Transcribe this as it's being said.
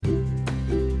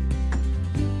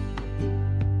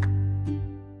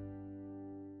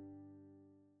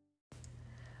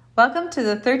Welcome to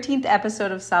the 13th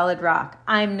episode of Solid Rock.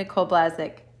 I'm Nicole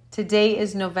Blazik. Today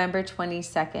is November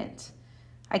 22nd.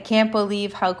 I can't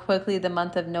believe how quickly the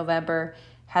month of November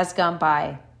has gone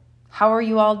by. How are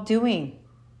you all doing?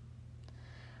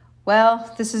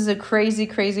 Well, this is a crazy,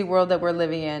 crazy world that we're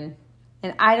living in.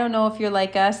 And I don't know if you're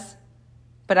like us,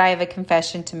 but I have a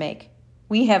confession to make.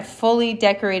 We have fully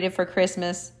decorated for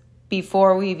Christmas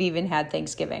before we've even had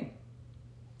Thanksgiving.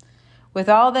 With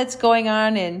all that's going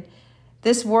on in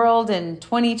this world in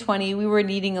 2020, we were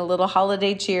needing a little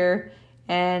holiday cheer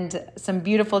and some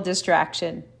beautiful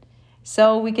distraction.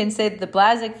 So we can say that the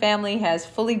Blazik family has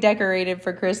fully decorated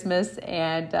for Christmas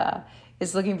and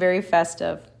is looking very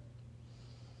festive.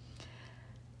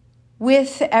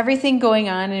 With everything going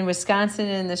on in Wisconsin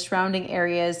and the surrounding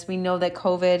areas, we know that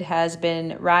COVID has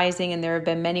been rising and there have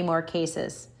been many more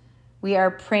cases. We are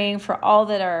praying for all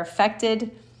that are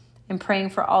affected and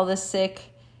praying for all the sick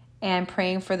and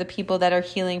praying for the people that are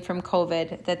healing from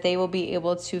COVID, that they will be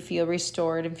able to feel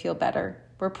restored and feel better.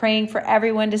 We're praying for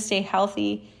everyone to stay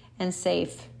healthy and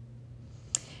safe.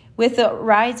 With the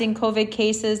rise in COVID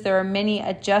cases, there are many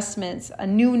adjustments, a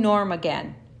new norm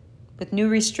again. With new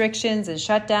restrictions and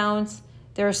shutdowns,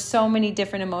 there are so many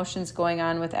different emotions going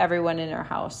on with everyone in our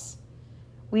house.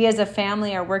 We as a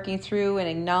family are working through and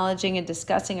acknowledging and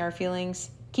discussing our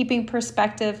feelings, keeping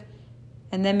perspective,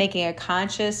 and then making a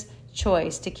conscious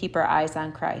choice to keep our eyes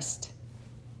on Christ.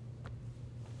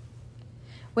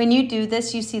 When you do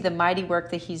this, you see the mighty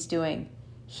work that He's doing.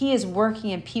 He is working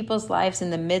in people's lives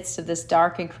in the midst of this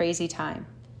dark and crazy time.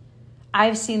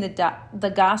 I've seen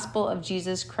the gospel of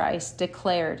Jesus Christ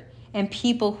declared, and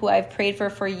people who I've prayed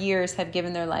for years have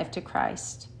given their life to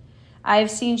Christ. I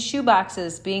have seen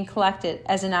shoeboxes being collected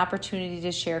as an opportunity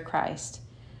to share Christ.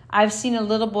 I've seen a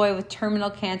little boy with terminal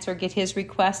cancer get his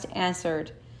request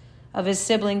answered of his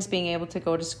siblings being able to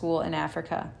go to school in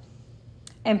Africa.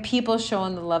 And people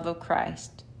showing the love of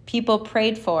Christ. People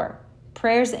prayed for,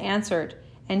 prayers answered,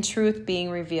 and truth being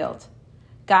revealed.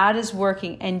 God is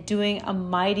working and doing a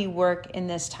mighty work in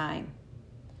this time.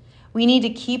 We need to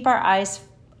keep our eyes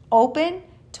open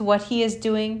to what He is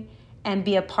doing and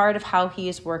be a part of how He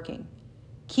is working.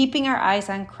 Keeping our eyes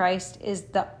on Christ is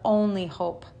the only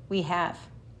hope we have.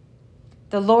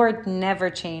 The Lord never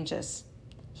changes.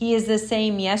 He is the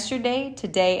same yesterday,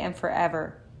 today, and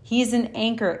forever. He is an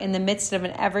anchor in the midst of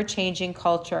an ever-changing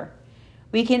culture.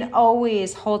 We can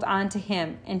always hold on to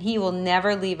Him, and He will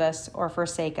never leave us or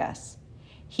forsake us.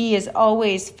 He is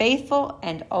always faithful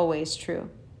and always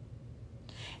true.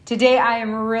 Today, I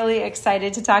am really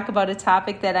excited to talk about a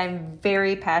topic that I'm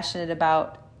very passionate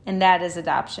about, and that is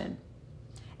adoption.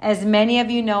 As many of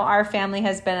you know, our family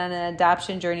has been on an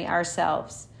adoption journey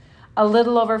ourselves. A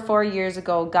little over 4 years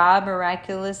ago, God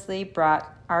miraculously brought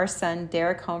our son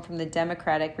Derek home from the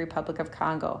Democratic Republic of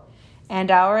Congo, and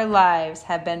our lives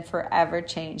have been forever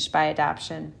changed by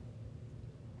adoption.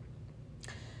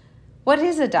 What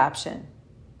is adoption?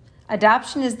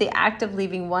 Adoption is the act of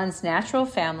leaving one's natural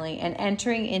family and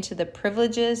entering into the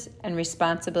privileges and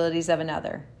responsibilities of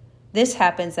another. This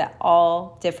happens at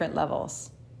all different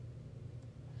levels.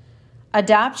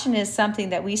 Adoption is something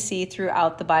that we see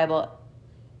throughout the Bible.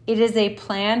 It is a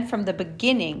plan from the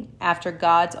beginning after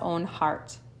God's own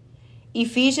heart.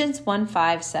 Ephesians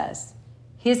 1:5 says,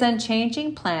 His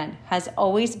unchanging plan has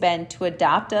always been to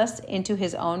adopt us into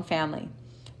His own family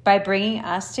by bringing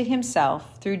us to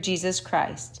Himself through Jesus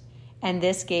Christ. And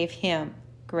this gave Him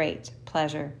great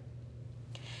pleasure.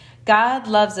 God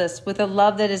loves us with a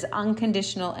love that is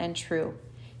unconditional and true.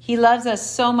 He loves us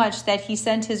so much that He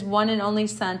sent His one and only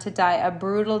Son to die a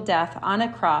brutal death on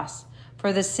a cross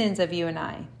for the sins of you and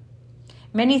I.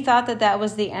 Many thought that that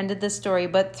was the end of the story,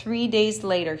 but 3 days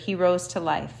later, He rose to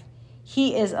life.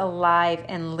 He is alive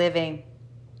and living.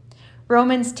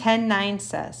 Romans 10:9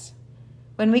 says,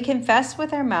 When we confess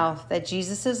with our mouth that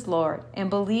Jesus is Lord and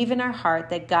believe in our heart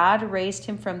that God raised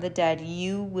Him from the dead,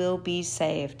 you will be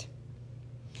saved.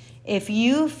 If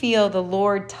you feel the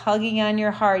Lord tugging on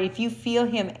your heart, if you feel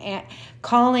Him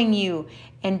calling you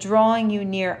and drawing you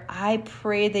near, I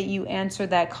pray that you answer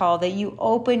that call, that you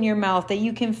open your mouth, that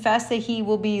you confess that He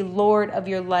will be Lord of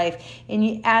your life, and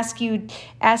you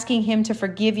asking Him to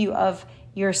forgive you of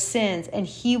your sins, and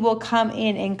He will come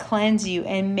in and cleanse you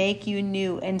and make you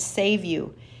new and save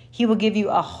you. He will give you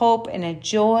a hope and a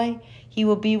joy. He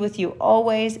will be with you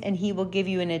always, and He will give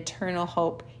you an eternal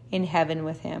hope in heaven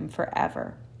with Him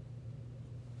forever.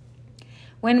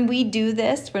 When we do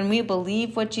this, when we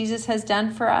believe what Jesus has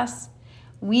done for us,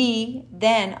 we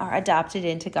then are adopted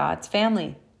into God's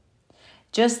family.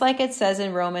 Just like it says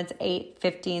in Romans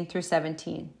 8:15 through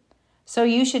 17. So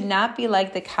you should not be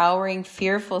like the cowering,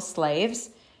 fearful slaves.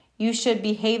 You should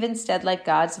behave instead like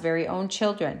God's very own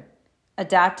children,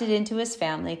 adopted into his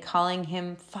family, calling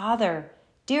him Father,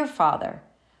 dear Father.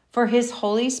 For his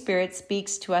Holy Spirit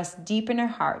speaks to us deep in our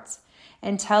hearts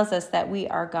and tells us that we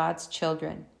are God's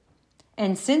children.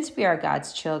 And since we are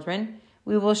God's children,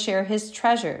 we will share his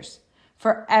treasures.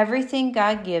 For everything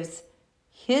God gives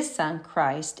his Son,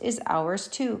 Christ, is ours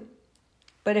too.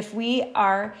 But if we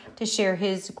are to share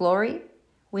his glory,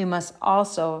 we must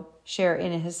also share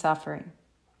in his suffering.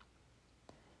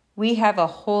 We have a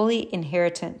holy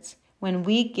inheritance. When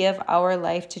we give our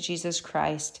life to Jesus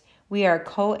Christ, we are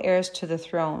co-heirs to the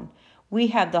throne. We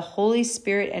have the Holy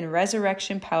Spirit and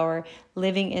resurrection power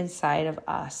living inside of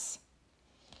us.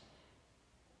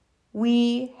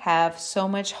 We have so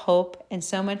much hope and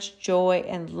so much joy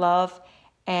and love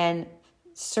and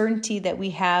certainty that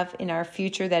we have in our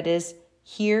future that is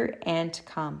here and to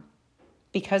come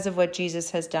because of what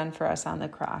Jesus has done for us on the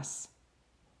cross.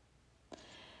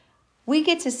 We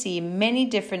get to see many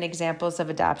different examples of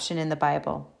adoption in the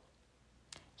Bible.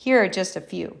 Here are just a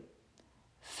few.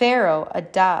 Pharaoh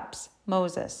adopts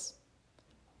Moses.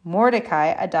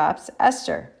 Mordecai adopts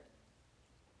Esther.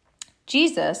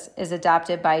 Jesus is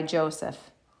adopted by Joseph.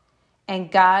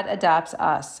 And God adopts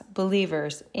us,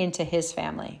 believers, into his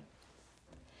family.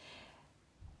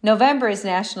 November is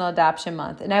National Adoption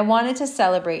Month, and I wanted to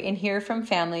celebrate and hear from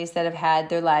families that have had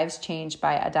their lives changed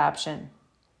by adoption.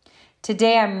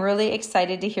 Today, I'm really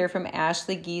excited to hear from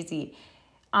Ashley Giese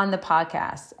on the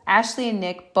podcast. Ashley and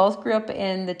Nick both grew up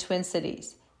in the Twin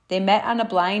Cities. They met on a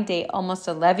blind date almost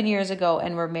 11 years ago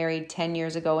and were married 10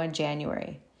 years ago in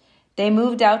January. They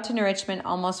moved out to Richmond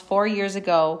almost 4 years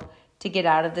ago to get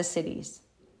out of the cities.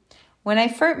 When I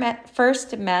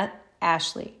first met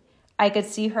Ashley, I could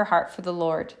see her heart for the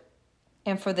Lord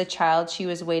and for the child she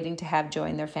was waiting to have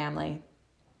join their family.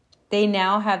 They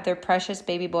now have their precious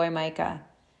baby boy, Micah.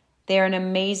 They are an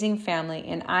amazing family,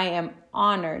 and I am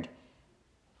honored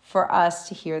for us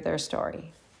to hear their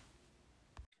story.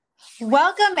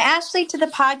 Welcome, Ashley, to the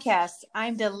podcast.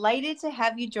 I'm delighted to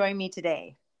have you join me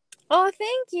today. Oh,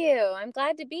 thank you. I'm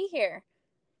glad to be here.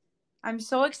 I'm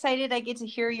so excited I get to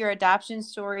hear your adoption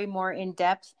story more in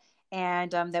depth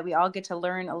and that we all get to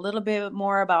learn a little bit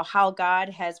more about how God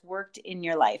has worked in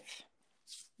your life.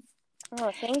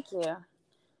 Oh, thank you.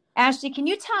 Ashley, can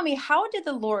you tell me, how did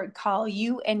the Lord call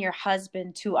you and your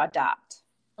husband to adopt?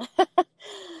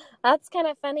 That's kind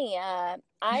of funny. I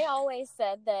always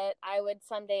said that I would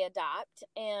someday adopt,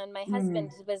 and my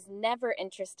husband was never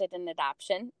interested in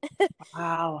adoption.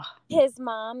 Wow. His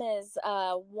mom is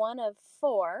one of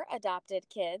 4 adopted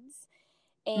kids,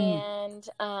 and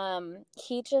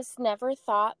he just never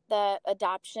thought that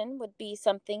adoption would be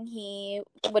something he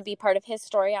would be part of his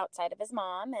story outside of his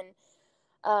mom.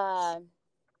 And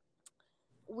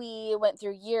we went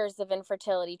through years of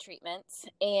infertility treatments,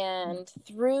 and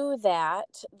through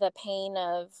that, the pain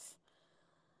of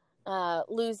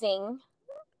losing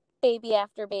baby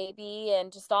after baby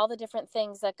and just all the different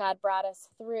things that God brought us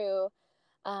through,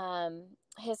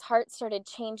 his heart started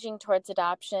changing towards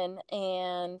adoption,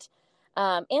 and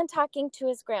talking to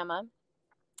his grandma,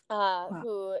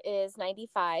 who is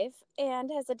 95 and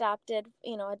has adopted,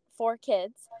 4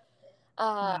 kids.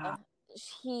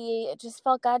 He just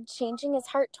felt God changing his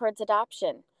heart towards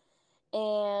adoption.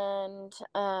 And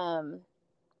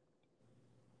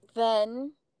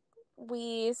then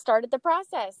we started the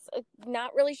process,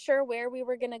 not really sure where we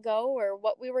were going to go or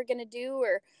what we were going to do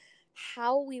or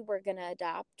how we were going to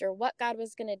adopt or what God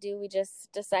was going to do. We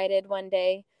just decided one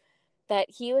day that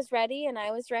he was ready and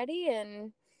I was ready,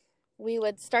 and we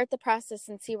would start the process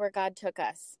and see where God took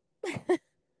us.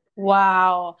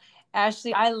 Wow.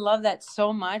 Ashley, I love that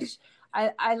so much.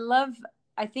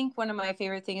 I think one of my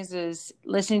favorite things is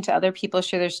listening to other people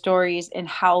share their stories and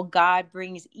how God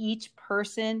brings each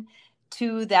person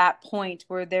to that point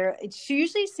where it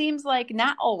usually seems like,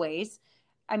 not always.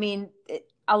 I mean,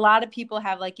 a lot of people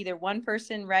have like either one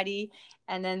person ready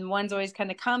and then one's always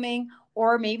kind of coming,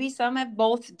 or maybe some have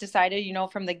both decided,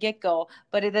 from the get-go.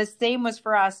 But the same was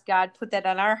for us. God put that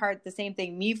on our heart, the same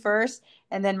thing, me first.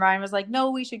 And then Ryan was like,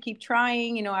 no, we should keep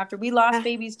trying, after we lost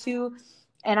babies too.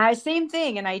 And same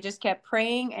thing. And I just kept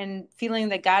praying and feeling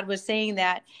that God was saying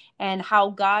that, and how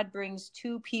God brings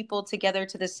 2 people together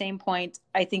to the same point,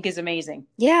 I think is amazing.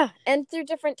 Yeah. And through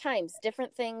different times,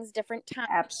 different things, different times.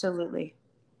 Absolutely.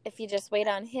 If you just wait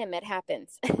on him, it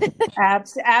happens.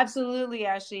 Absolutely,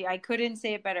 Ashley. I couldn't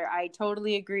say it better. I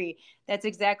totally agree. That's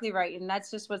exactly right. And that's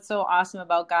just what's so awesome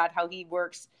about God, how he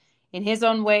works in his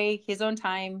own way, his own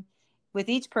time, with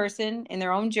each person in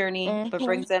their own journey, but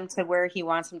brings them to where he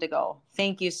wants them to go.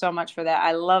 Thank you so much for that.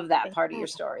 I love that part of your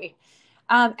story.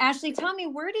 Ashley, tell me,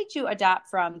 where did you adopt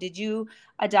from? Did you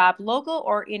adopt local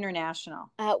or international?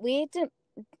 We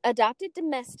adopted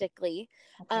domestically,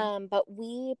 Okay. but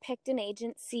we picked an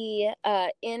agency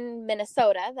in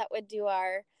Minnesota that would do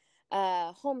our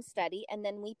home study, and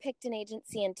then we picked an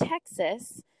agency in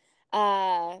Texas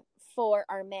uh, for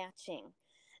our matching.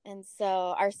 And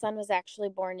so our son was actually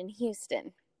born in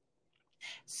Houston.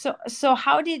 So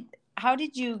how did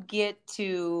you get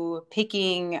to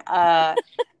picking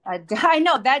I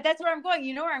know that's where I'm going.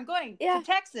 You know where I'm going, to Yeah.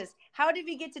 Texas. How did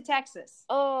we get to Texas?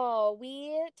 Oh,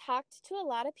 we talked to a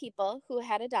lot of people who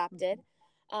had adopted,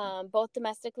 both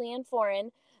domestically and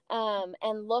foreign,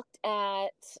 and looked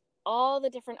at all the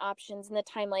different options in the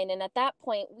timeline. And at that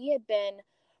point, we had been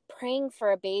praying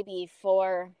for a baby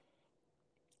for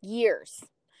years,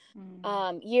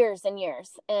 years and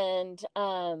years, and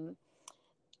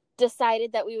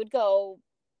decided that we would go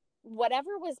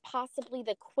whatever was possibly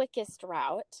the quickest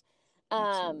route,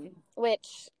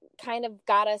 which kind of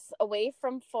got us away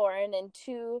from foreign and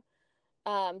to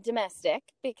domestic,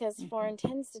 because foreign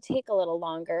tends to take a little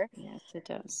longer. Yes, it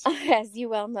does. As you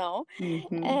well know.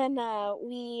 Mm-hmm. And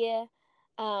we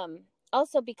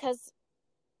also, because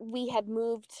we had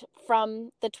moved from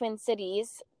the Twin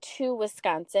Cities to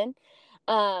Wisconsin,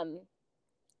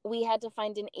 we had to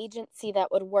find an agency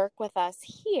that would work with us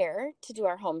here to do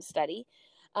our home study.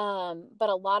 But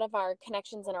a lot of our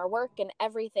connections and our work and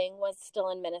everything was still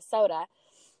in Minnesota.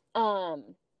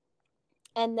 And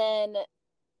then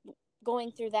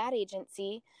going through that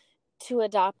agency to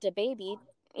adopt a baby,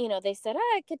 they said,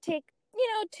 it could take,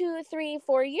 2, 3,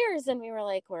 4 years. And we were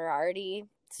like, we're already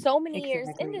so many years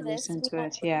into this. We don't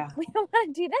want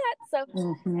to do that. So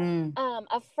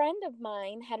a friend of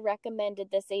mine had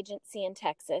recommended this agency in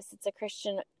Texas. It's a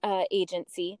Christian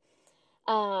agency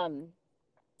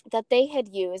that they had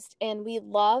used, and we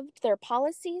loved their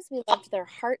policies. We loved their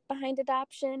heart behind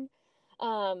adoption.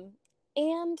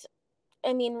 And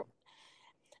I mean,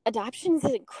 adoption is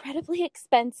incredibly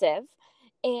expensive,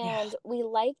 and we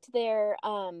liked their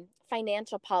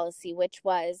financial policy, which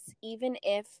was, even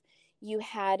if you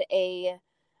had you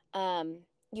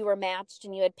were matched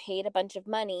and you had paid a bunch of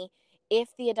money, if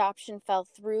the adoption fell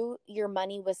through, your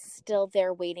money was still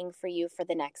there waiting for you for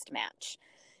the next match.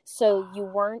 So you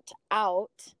weren't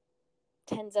out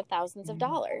tens of thousands of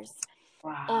dollars.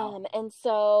 Wow. And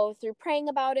so through praying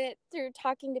about it, through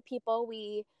talking to people,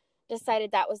 we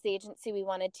decided that was the agency we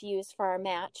wanted to use for our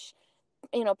match,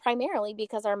 primarily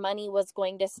because our money was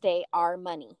going to stay our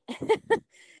money.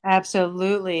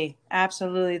 Absolutely.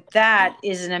 Absolutely. That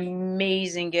is an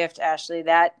amazing gift, Ashley.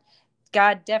 That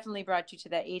God definitely brought you to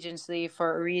that agency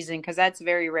for a reason, because that's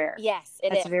very rare. Yes,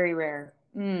 That's is. very rare.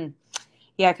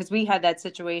 Yeah, because we had that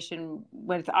situation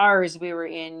with ours. We were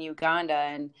in Uganda,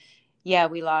 and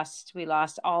we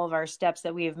lost all of our steps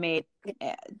that we have made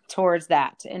towards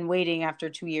that, and waiting after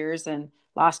 2 years, and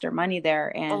lost our money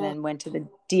there, and then went to the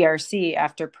DRC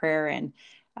after prayer and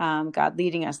God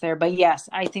leading us there. But yes,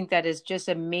 I think that is just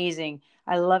amazing.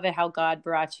 I love it how God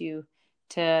brought you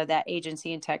to that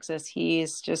agency in Texas. He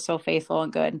is just so faithful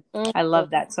and good. I love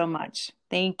that so much.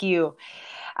 Thank you.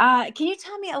 Can you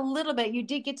tell me a little bit? You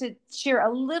did get to share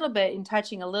a little bit in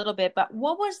touching a little bit, but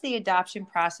what was the adoption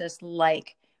process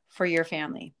like for your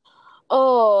family?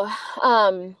 From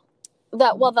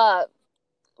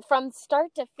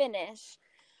start to finish,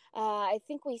 I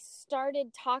think we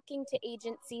started talking to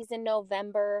agencies in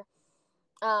November.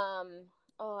 I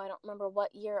don't remember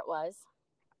what year it was.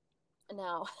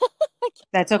 No.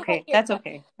 That's okay. That's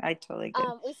okay. I totally get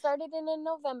it. We started in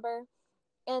November,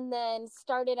 and then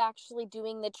started actually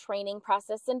doing the training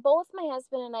process. And both my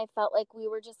husband and I felt like we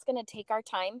were just going to take our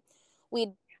time.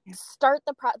 We'd start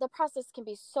the process can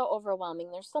be so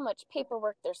overwhelming. There's so much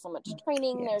paperwork, there's so much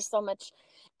training, there's so much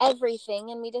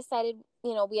everything. And we decided,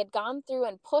 we had gone through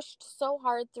and pushed so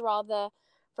hard through all the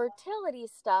fertility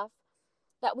stuff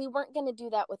that we weren't going to do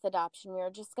that with adoption. We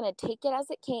were just going to take it as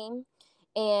it came.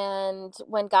 And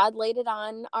when God laid it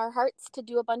on our hearts to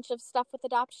do a bunch of stuff with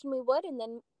adoption, we would. And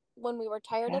then when we were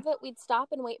tired of it, we'd stop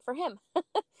and wait for him.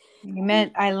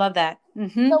 Amen. I love that.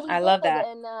 So I love that.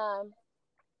 And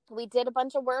we did a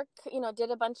bunch of work,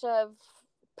 did a bunch of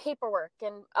paperwork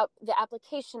and the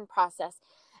application process.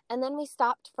 And then we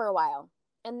stopped for a while.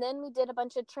 And then we did a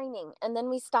bunch of training. And then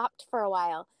we stopped for a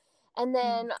while. And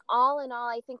then all in all,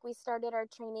 I think we started our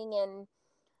training in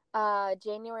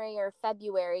January or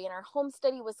February. And our home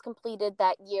study was completed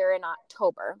that year in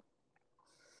October.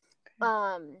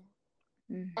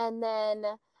 And then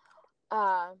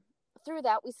through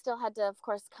that, we still had to, of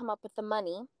course, come up with the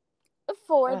money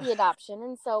for the adoption.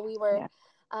 And so we were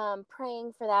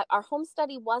praying for that. Our home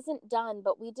study wasn't done,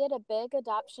 but we did a big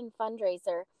adoption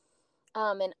fundraiser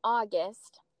in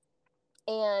August,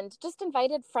 and just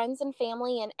invited friends and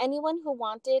family and anyone who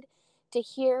wanted to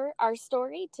hear our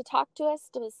story, to talk to us,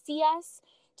 to see us,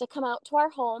 to come out to our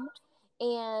home.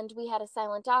 And we had a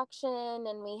silent auction,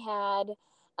 and we had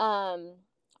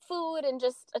food, and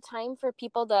just a time for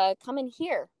people to come and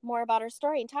hear more about our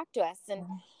story and talk to us. And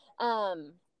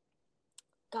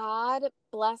God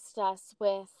blessed us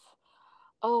with,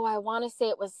 I want to say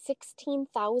it was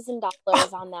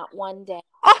 $16,000 on that one day.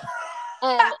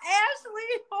 And Ashley,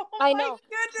 I know.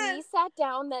 goodness. We sat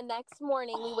down the next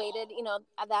morning. We waited,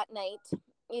 that night.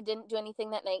 We didn't do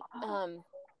anything that night.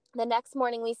 The next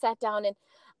morning we sat down, and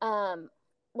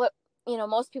what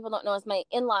most people don't know is my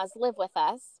in-laws live with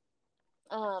us.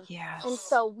 Yes. And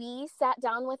so we sat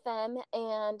down with them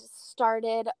and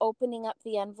started opening up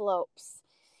the envelopes.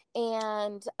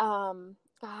 And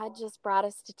God just brought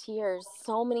us to tears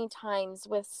so many times,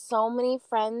 with so many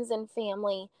friends and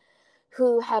family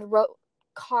who had wrote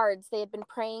cards. They had been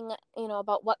praying,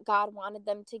 about what God wanted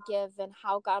them to give and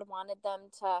how God wanted them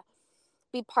to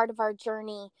be part of our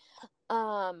journey.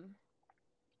 And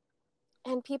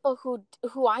people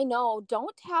who I know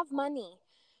don't have money,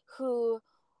 who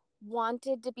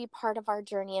wanted to be part of our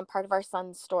journey and part of our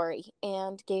son's story,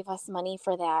 and gave us money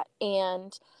for that.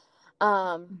 And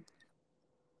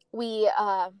we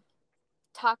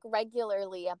talk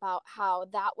regularly about how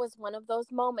that was one of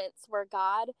those moments where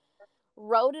God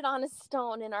wrote it on a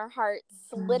stone in our hearts,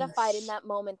 solidified in that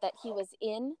moment that he was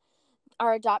in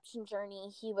our adoption journey.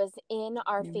 He was in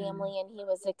our family, and he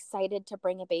was excited to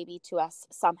bring a baby to us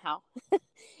somehow.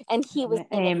 And he was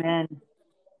in Amen.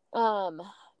 it.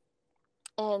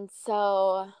 And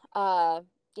so,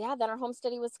 then our home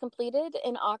study was completed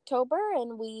in October,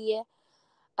 and we,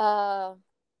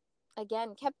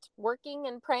 again, kept working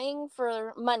and praying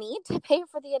for money to pay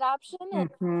for the adoption,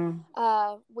 and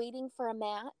waiting for a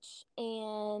match.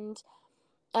 And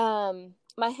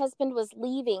my husband was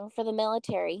leaving for the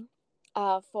military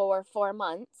for 4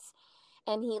 months,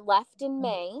 and he left in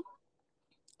May,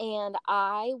 and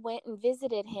I went and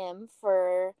visited him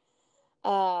for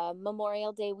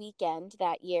Memorial Day weekend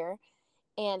that year.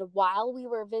 And while we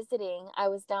were visiting, I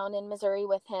was down in Missouri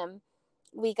with him.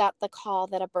 We got the call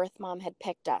that a birth mom had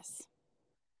picked us.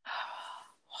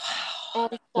 And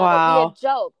so we had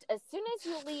joked, as soon as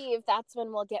you leave, that's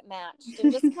when we'll get matched,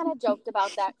 and just kind of joked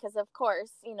about that, because of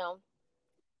course,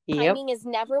 timing is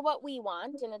never what we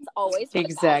want, and it's always what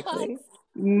exactly.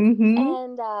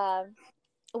 And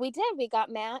we did. We got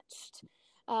matched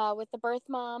with the birth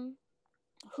mom,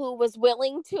 who was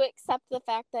willing to accept the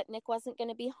fact that Nick wasn't going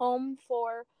to be home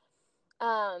for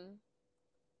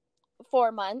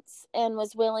 4 months, and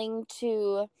was willing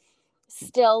to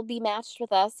still be matched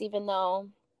with us, even though,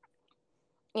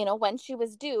 when she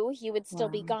was due, he would still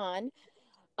be gone.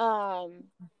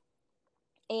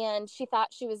 And she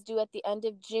thought she was due at the end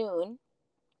of June.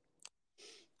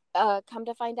 Come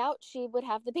to find out, she would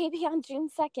have the baby on June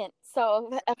 2nd.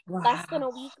 So less than a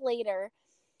week later,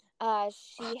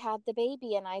 she had the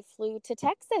baby, and I flew to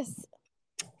Texas.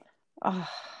 Oh,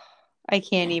 I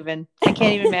can't even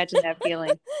imagine that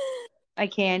feeling. I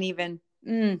can't even.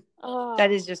 That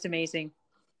is just amazing.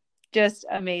 Just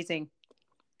amazing.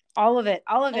 All of it,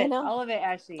 Ashley. All of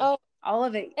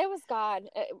it. It was God.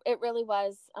 It really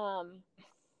was.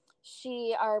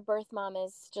 Our birth mom,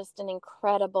 is just an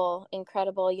incredible,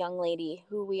 incredible young lady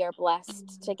who we are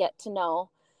blessed to get to know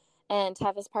and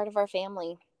have as part of our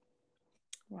family.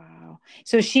 Wow.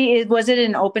 So was it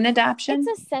an open adoption?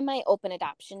 It's a semi-open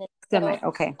adoption.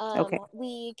 Okay.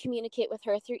 We communicate with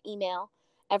her through email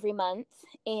every month,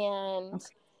 and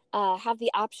have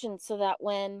the option so that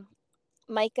when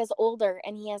Micah's older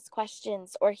and he has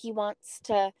questions, or he wants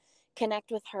to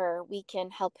connect with her, we can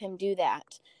help him do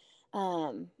that.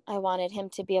 I wanted him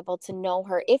to be able to know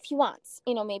her if he wants.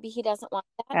 Maybe he doesn't want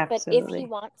that, Absolutely. But if he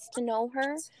wants to know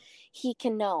her, he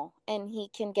can know, and he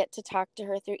can get to talk to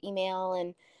her through email,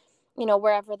 and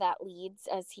wherever that leads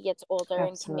as he gets older.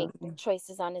 Absolutely. And can make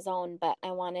choices on his own. But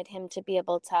I wanted him to be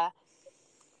able to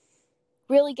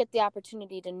really get the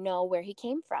opportunity to know where he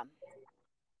came from.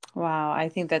 Wow. I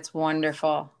think that's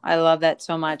wonderful. I love that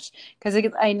so much, because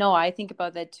I think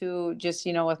about that too. Just,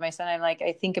 with my son,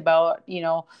 I think about,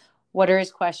 what are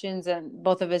his questions, and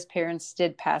both of his parents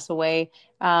did pass away.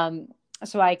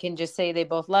 So I can just say they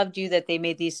both loved you, that they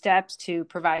made these steps to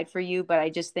provide for you. But I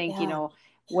just think,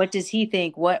 what does he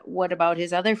think? What about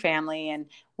his other family, and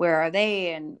where are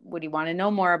they, and would he want to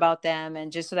know more about them?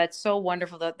 And just, so that's so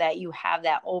wonderful that you have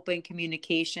that open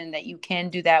communication, that you can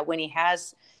do that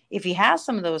if he has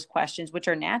some of those questions, which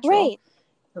are natural,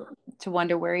 right, to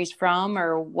wonder where he's from,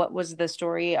 or what was the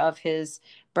story of his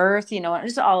birth,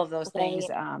 just all of those things.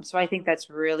 Right. So I think that's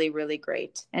really, really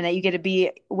great. And that you get to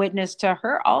be witness to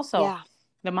her also, Yeah.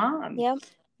 the mom, Yep.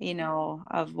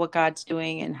 of what God's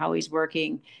doing and how he's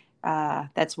working.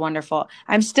 That's wonderful.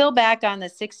 I'm still back on the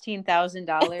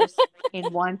 $16,000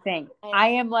 in one thing. I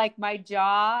am like, my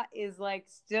jaw is like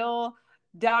still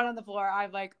down on the floor.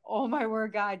 I'm like, oh my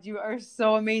word, God, you are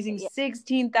so amazing. Yeah.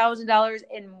 $16,000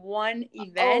 in one Oh,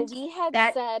 event. we had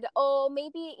That said, oh,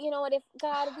 maybe, you know what, if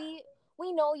God, we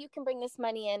know you can bring this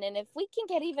money in, and if we can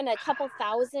get even a couple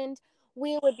thousand,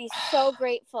 we would be so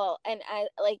grateful. And I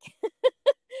like,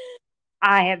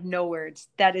 I have no words.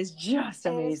 That is just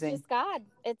and it's amazing. just God.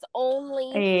 It's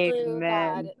only through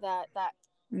God Amen. that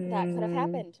could have Mm,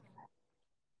 happened.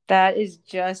 that is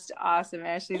just awesome,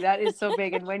 Ashley. That is so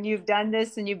big. And when you've done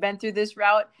this and you've been through this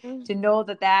route, Mm. to know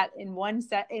that in one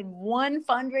Yep.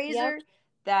 fundraiser,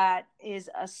 that is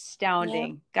Yep.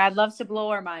 astounding. God loves to blow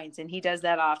our minds, and he does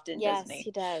that often, doesn't Yes, he?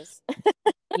 he does.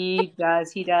 He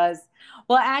does. He does.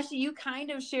 Well, Ashley, you kind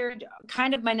of shared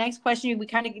kind of my next question. We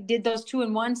kind of did those two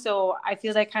in one. So I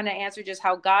feel that kind of answered just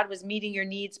how God was meeting your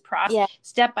needs Yeah.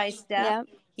 step by step. Yep.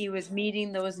 He was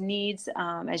meeting those needs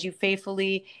as you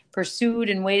faithfully pursued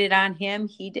and waited on him.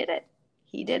 He did it.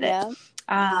 He did it.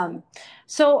 Yep.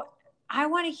 So I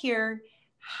want to hear,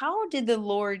 how did the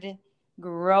Lord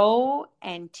grow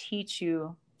and teach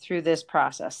you through this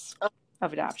process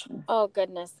of adoption? Oh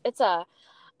goodness, it's a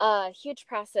huge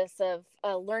process of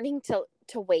learning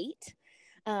to wait.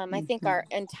 I think Mhm. our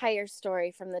entire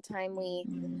story from the time we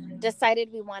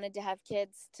decided we wanted to have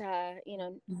kids to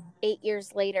 8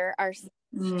 years later, our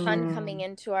son coming Mm.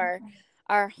 into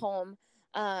our home,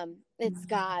 it's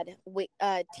God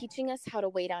teaching us how to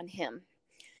wait on him.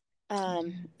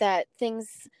 That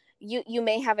things, you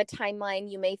may have a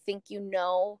timeline, you may think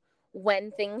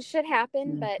when things should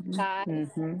happen, but Mhm. God,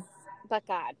 Mhm. but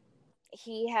God,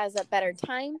 he has a better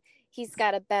time. He's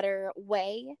got a better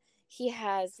way. He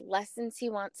has lessons he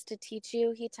wants to teach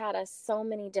you. He taught us so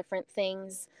many different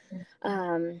things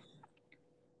um,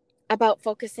 about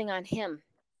focusing on him,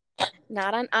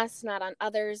 not on us, not on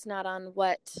others, not on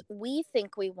what we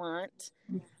think we want.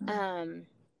 Um,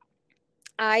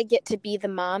 I get to be the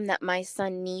mom that my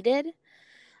son needed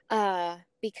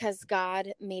because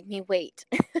God made me wait.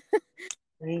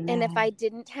 And if I Amen.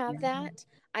 didn't have that,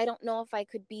 I don't know if I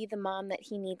could be the mom that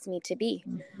he needs me to be.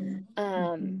 Mhm.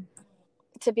 Um, Mhm.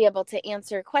 to be able to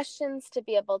answer questions, to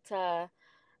be able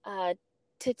uh,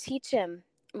 to teach him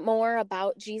more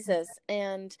about Jesus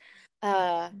and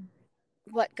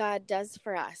what God does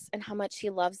for us and how much he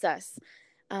loves us.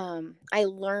 I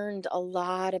learned a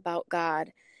lot about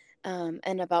God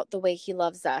and about the way he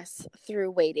loves us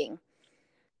through waiting.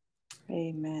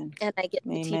 Amen. And I get to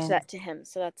teach Amen. that to him.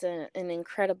 So that's an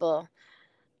incredible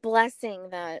blessing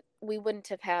that we wouldn't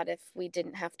have had if we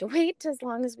didn't have to wait as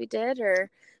long as we did, or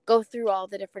go through all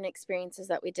the different experiences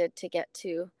that we did to get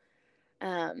to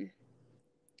um,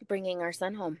 bringing our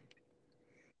son home.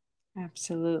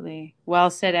 Absolutely. Well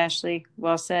said, Ashley.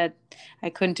 Well said. I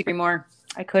couldn't agree more.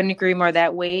 I couldn't agree more.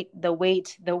 That weight, the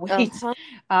weight, the weight. Uh-huh.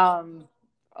 Um,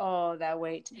 oh, that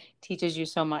weight teaches you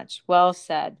so much. Well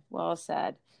said. Well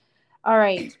said. All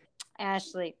right,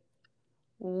 Ashley,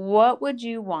 what would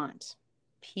you want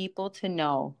people to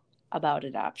know about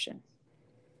adoption?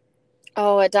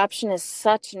 Oh, adoption is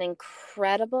such an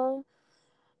incredible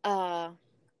uh,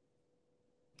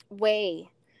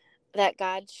 way that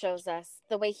God shows us,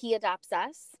 the way he adopts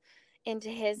us into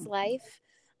his life,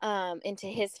 into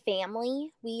his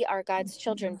family. We are God's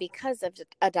children because of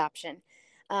adoption.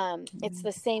 It's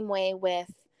the same way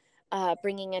with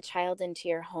bringing a child into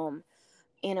your home.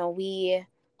 We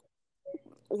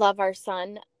love our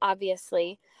son,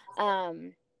 obviously.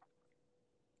 Um,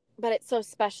 but it's so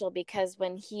special because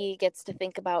when he gets to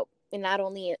think about, and not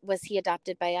only was he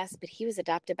adopted by us, but he was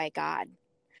adopted by God.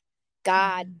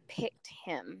 God picked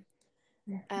him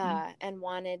and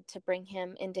wanted to bring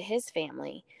him into his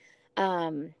family.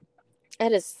 Um,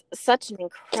 it is such an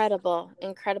incredible,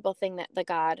 incredible thing that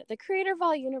the creator of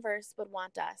all universe, would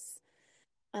want us.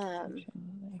 Um,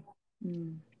 Absolutely.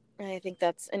 Mm. I think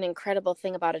that's an incredible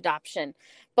thing about adoption,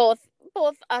 both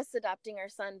us adopting our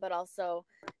son, but also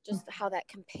just how that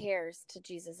compares to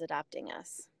Jesus adopting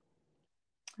us.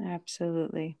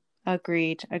 Absolutely.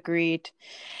 Agreed. Agreed.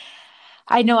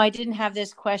 I know I didn't have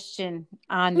this question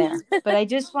on there, but I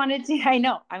just wanted to, I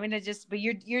know I'm going to just, but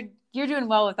you're doing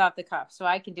well with off the cuff, so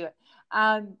I can do it.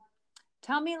 Um,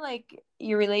 Tell me, like,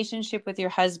 your relationship with your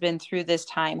husband through this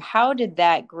time. How did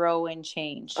that grow and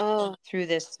change Oh, through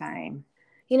this time?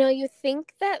 you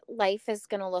think that life is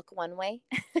going to look one way,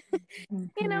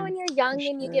 Mm-hmm. when you're For young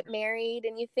and you sure. get married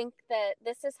and you think that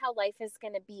this is how life is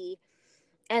going to be.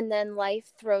 and then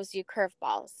life throws you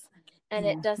curveballs, and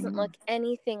it doesn't look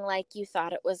anything like you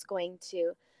thought it was going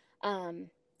to.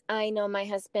 Um, I know my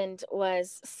husband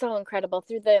was so incredible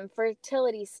through the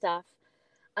infertility stuff.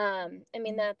 I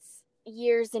mean, that's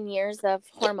years and years of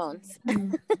hormones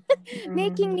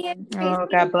making me a Oh, crazy,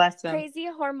 God bless him. crazy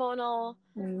hormonal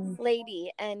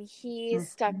lady. And he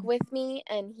stuck with me,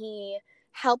 and he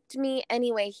helped me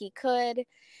any way he could.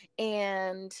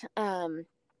 And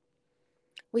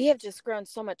we have just grown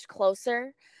so much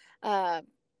closer.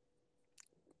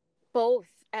 Both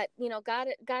at,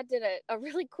 God did a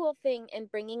really cool thing in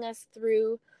bringing us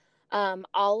through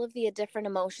all of the different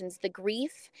emotions, the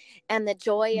grief and the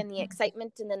joy and the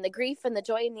excitement, and then the grief and the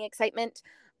joy and the excitement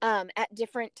at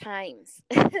different times.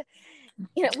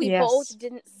 We both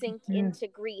didn't sink into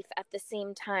grief at the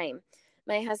same time.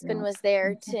 My husband was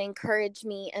there to encourage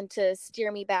me and to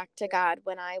steer me back to God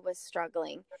when I was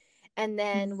struggling. And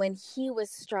then when he was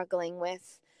struggling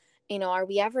with, are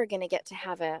we ever going to get to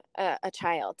have a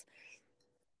child?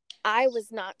 I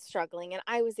was not struggling, and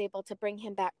I was able to bring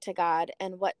him back to God.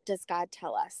 And what does God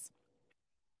tell us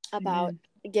about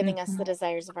giving us the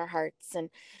desires of our hearts?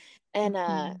 And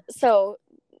so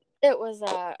it was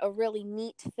a really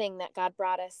neat thing that God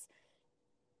brought us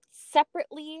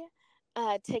separately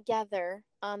together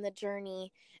on the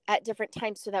journey at different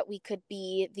times, so that we could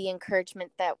be the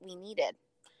encouragement that we needed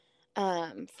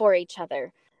for each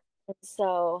other. And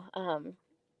so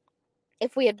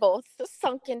if we had both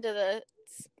sunk into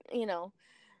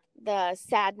the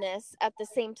sadness at the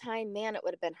same time, man, it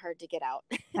would have been hard to get out.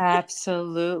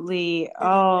 Absolutely.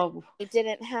 Oh, we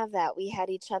didn't have that. We had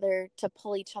each other to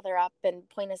pull each other up and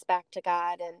point us back to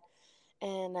God,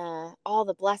 and all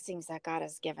the blessings that God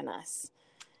has given us.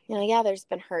 There's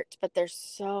been hurt, but there's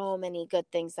so many good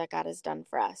things that God has done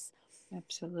for us.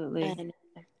 absolutely.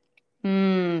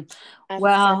 And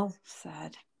well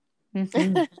said.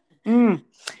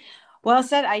 Well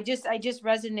said. I just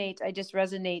resonate. I just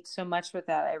resonate so much with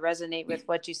that. I resonate with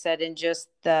what you said, and just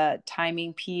the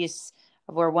timing piece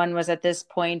of where one was at this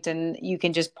point, and you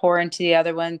can just pour into the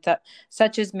other one,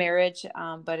 such as marriage.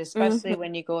 But especially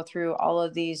when you go through all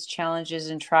of these challenges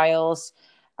and trials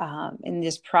in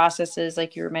these processes,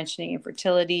 like you were mentioning,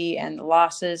 infertility and the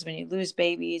losses when you lose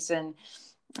babies, and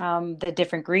the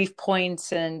different grief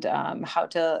points, and how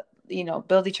to,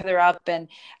 build each other up. And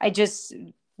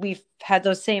we've had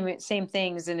those same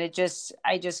things, and I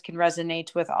just can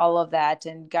resonate with all of that.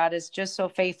 And God is just so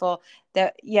faithful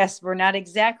that, yes, we're not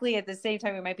exactly at the same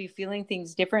time. We might be feeling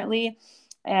things differently,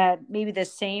 maybe the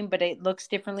same, but it looks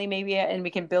differently maybe, and we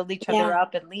can build each other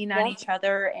up and lean on each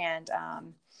other.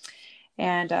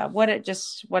 And what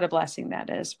a blessing that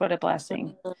is. What a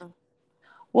blessing.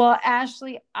 Well,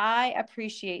 Ashley, I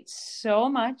appreciate so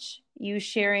much you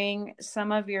sharing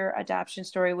some of your adoption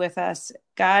story with us.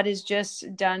 God has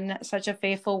just done such a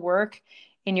faithful work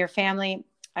in your family.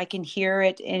 I can hear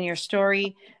it in your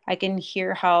story. I can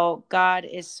hear how God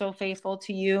is so faithful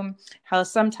to you, how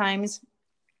sometimes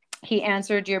he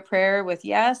answered your prayer with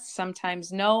yes,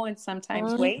 sometimes no, and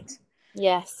sometimes wait.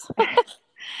 Yes.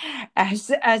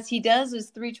 As he does,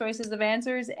 is three choices of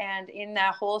answers. And in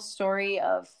that whole story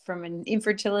of from an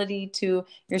infertility to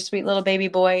your sweet little baby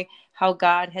boy, how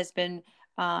God has been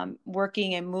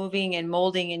working and moving and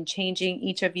molding and changing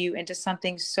each of you into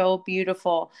something so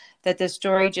beautiful, that the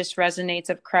story just resonates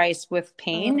of Christ with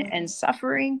pain and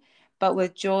suffering, but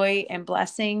with joy and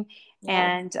blessing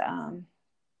and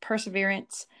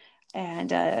perseverance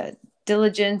and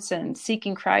diligence and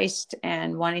seeking Christ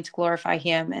and wanting to glorify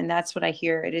him. And that's what I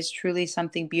hear. It is truly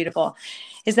something beautiful.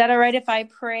 Is that all right if I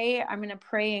pray? I'm going to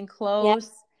pray and close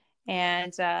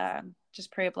and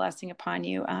just pray a blessing upon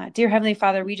you. Dear Heavenly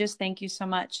Father, we just thank you so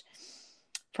much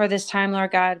for this time,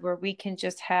 Lord God, where we can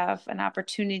just have an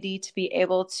opportunity to be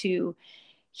able to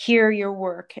hear your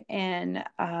work in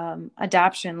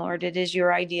adoption, Lord. It is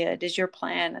your idea. It is your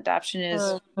plan. Adoption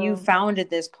is, you founded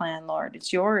this plan, Lord.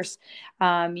 It's yours.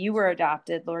 You were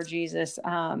adopted, Lord Jesus.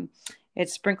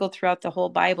 It's sprinkled throughout the whole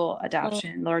Bible,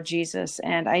 adoption, Lord Jesus.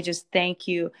 And I just thank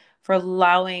you for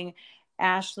allowing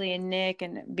Ashley and Nick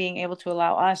and being able to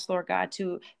allow us, Lord God,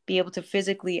 to be able to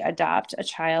physically adopt a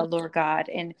child, Lord God,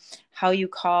 and how you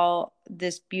call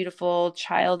this beautiful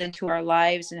child into our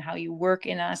lives and how you work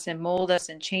in us and mold us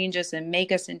and change us and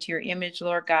make us into your image,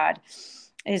 Lord God,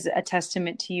 is a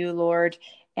testament to you, Lord.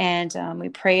 And we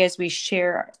pray as we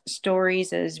share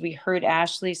stories, as we heard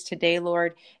Ashley's today,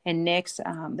 Lord, and Nick's,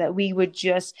 that we would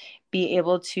just be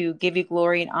able to give you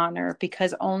glory and honor,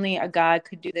 because only a God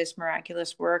could do this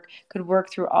miraculous work, could work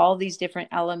through all these different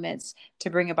elements to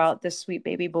bring about this sweet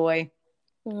baby boy.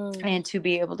 and to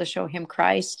be able to show him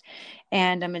Christ.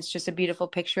 And it's just a beautiful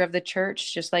picture of the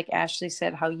church, just like Ashley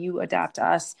said, how you adopt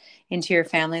us into your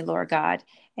family, Lord God.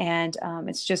 And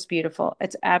it's just beautiful.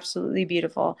 It's absolutely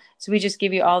beautiful. So we just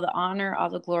give you all the honor, all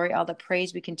the glory, all the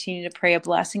praise. We continue to pray a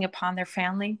blessing upon their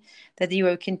family, that you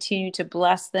would continue to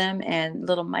bless them and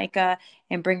little Micah,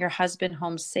 and bring her husband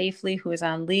home safely, who is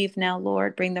on leave now,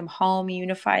 Lord. Bring them home,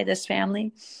 unify this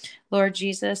family, Lord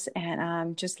Jesus,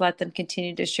 and just let them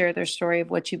continue to share their story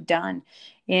of what you've done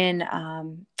in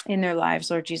their lives,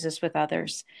 Lord Jesus, with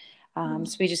others.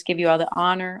 So we just give you all the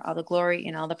honor, all the glory,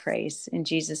 and all the praise in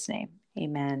Jesus' name.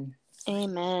 Amen.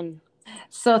 Amen.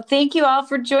 So thank you all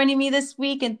for joining me this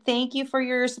week, and thank you for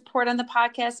your support on the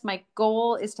podcast. My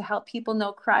goal is to help people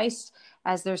know Christ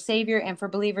as their Savior and for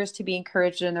believers to be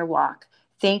encouraged in their walk.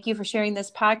 Thank you for sharing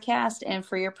this podcast and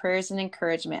for your prayers and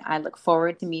encouragement. I look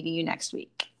forward to meeting you next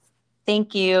week.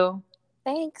 Thank you.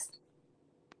 Thanks.